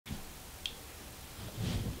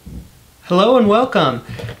Hello and welcome.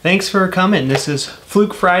 Thanks for coming. This is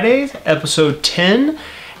Fluke Fridays, episode 10.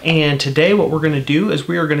 And today what we're going to do is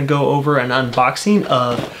we are going to go over an unboxing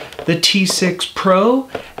of the T6 Pro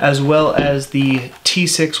as well as the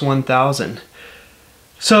T6 1000.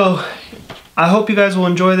 So I hope you guys will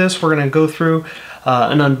enjoy this. We're going to go through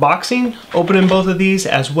an unboxing, opening both of these,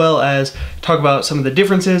 as well as talk about some of the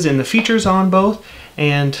differences in the features on both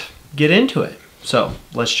and get into it. So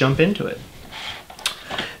let's jump into it.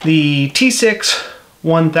 The T6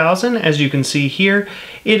 1000, as you can see here,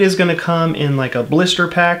 it is going to come in like a blister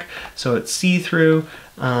pack, so it's see-through.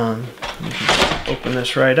 Open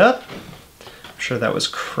this right up. I'm sure that was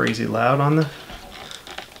crazy loud on the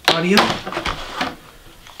audio.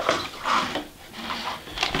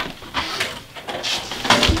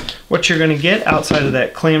 What you're going to get outside of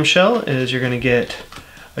that clamshell is you're going to get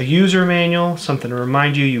a user manual, something to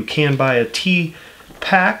remind you you can buy a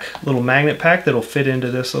T-pack, little magnet pack that'll fit into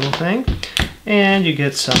this little thing. And you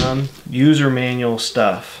get some user manual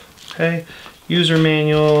stuff. Okay, user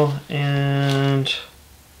manual and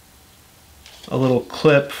a little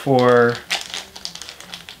clip for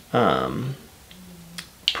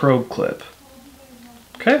probe clip.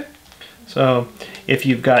 Okay, so if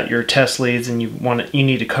you've got your test leads and you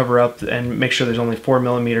need to cover up and make sure there's only 4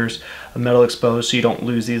 millimeters of metal exposed so you don't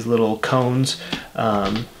lose these little cones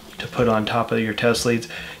to put on top of your test leads,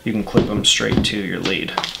 you can clip them straight to your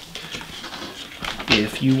lead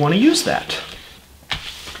if you want to use that.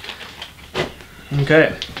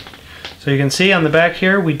 Okay, so you can see on the back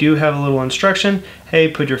here we do have a little instruction. Hey,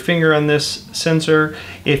 put your finger on this sensor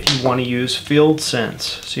if you want to use field sense.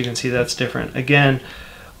 So you can see that's different. Again,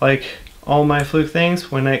 like all my Fluke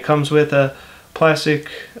things, when it comes with a plastic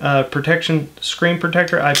protection screen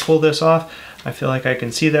protector, I pull this off. I feel like I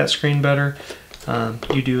can see that screen better.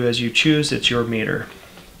 You do as you choose, it's your meter.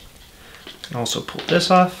 You can also pull this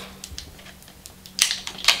off.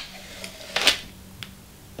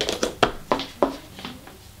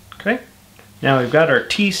 Okay, now we've got our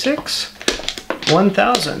T6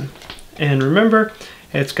 1000. And remember,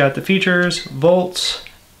 it's got the features, volts,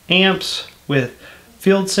 amps with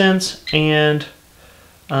field sense and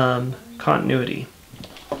continuity.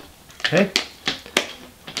 Okay.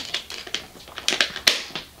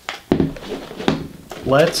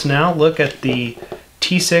 Let's now look at the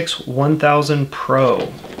T6 1000 Pro.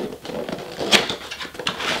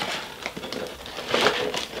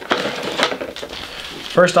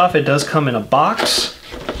 First off, it does come in a box.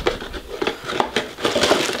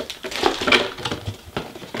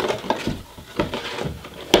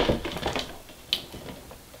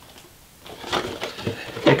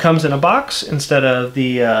 It comes in a box instead of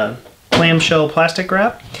the clamshell plastic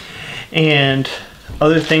wrap, and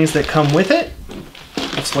other things that come with it.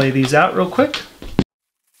 Let's lay these out real quick.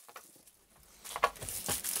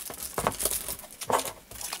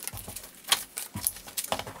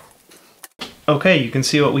 Okay, you can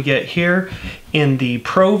see what we get here in the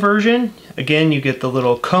Pro version. Again, you get the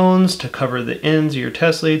little cones to cover the ends of your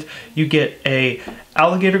test leads. You get a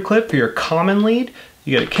alligator clip for your common lead.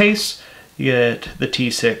 You get a case. You get the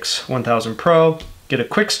T6 1000 Pro. Get a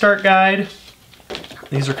quick start guide.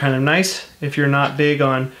 These are kind of nice if you're not big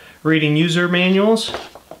on reading user manuals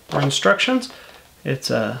or instructions.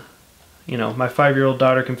 It's you know, my 5-year-old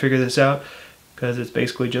daughter can figure this out because it's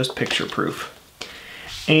basically just picture proof.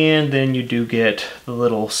 And then you do get the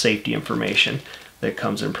little safety information that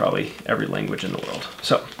comes in probably every language in the world.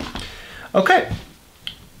 So, okay.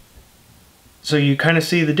 So you kind of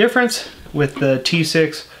see the difference with the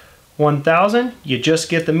T6 1000. You just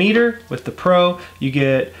get the meter. With the Pro, you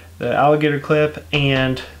get the alligator clip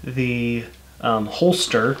and the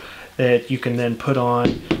holster that you can then put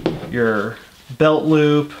on your belt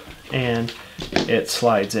loop, and it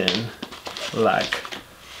slides in like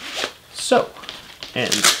so.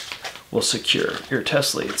 And we'll secure your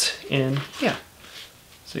test leads in, yeah.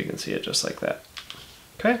 So you can see it just like that.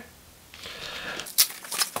 Okay.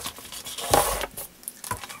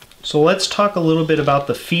 So let's talk a little bit about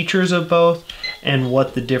the features of both and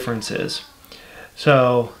what the difference is.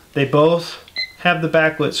 So they both have the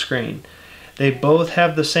backlit screen. They both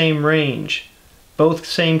have the same range, both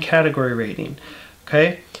same category rating.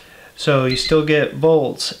 Okay. So you still get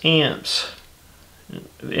volts, amps,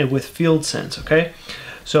 with field sense. Okay,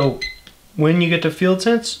 so when you get to field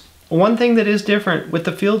sense, one thing that is different with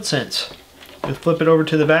the field sense, you flip it over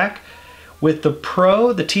to the back. With the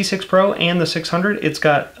Pro, the T6 Pro and the 600, it's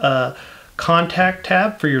got a contact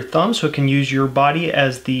tab for your thumb, so it can use your body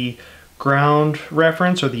as the ground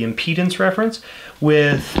reference or the impedance reference.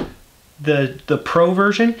 With the Pro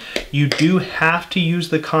version, you do have to use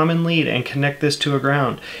the common lead and connect this to a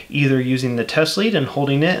ground, either using the test lead and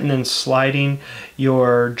holding it and then sliding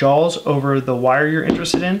your jaws over the wire you're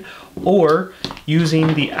interested in, or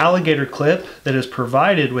using the alligator clip that is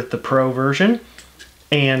provided with the Pro version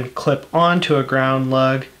and clip onto a ground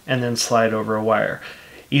lug and then slide over a wire.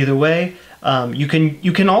 Either way, you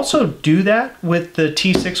can also do that with the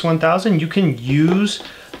T6-1000. You can use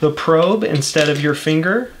the probe instead of your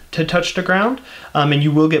finger to touch the ground, and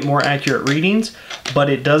you will get more accurate readings, but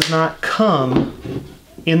it does not come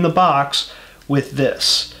in the box with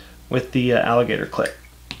this, with the alligator clip.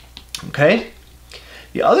 Okay?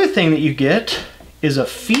 The other thing that you get is a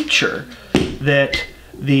feature that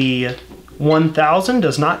the 1000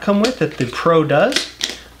 does not come with, that the Pro does.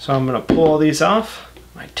 So I'm going to pull all these off,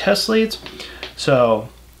 my test leads. So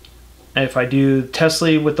if I do test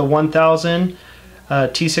lead with the 1000,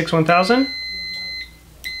 T6-1000,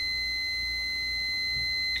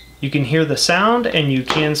 you can hear the sound and you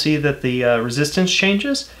can see that the resistance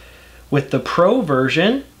changes. With the Pro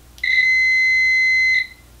version,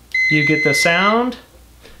 you get the sound,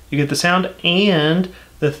 and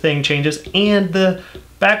the thing changes, and the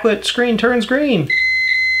backlit screen turns green.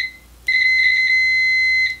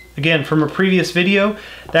 Again, from a previous video,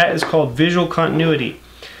 that is called visual continuity.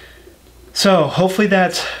 So hopefully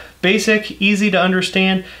that's basic, easy to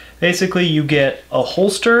understand. Basically, you get a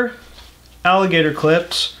holster, alligator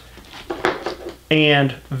clips,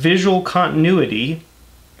 and visual continuity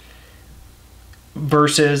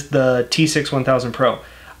versus the T6-1000 Pro.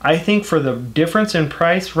 I think for the difference in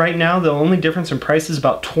price right now, the only difference in price is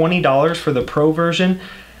about $20 for the Pro version.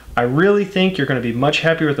 I really think you're going to be much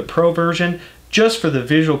happier with the Pro version. Just for the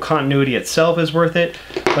visual continuity itself is worth it,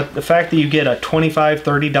 but the fact that you get a $25,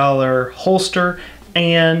 $30 holster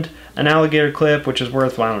and an alligator clip, which is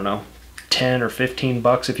worth, I don't know, 10 or 15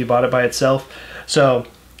 bucks if you bought it by itself. So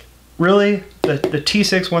really, the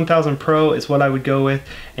T6-1000 Pro is what I would go with,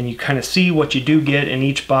 and you kind of see what you do get in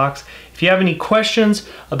each box. If you have any questions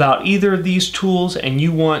about either of these tools and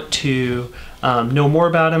you want to know more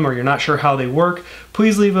about them, or you're not sure how they work,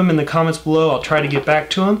 please leave them in the comments below. I'll try to get back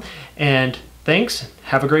to them. And thanks.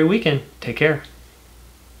 Have a great weekend. Take care.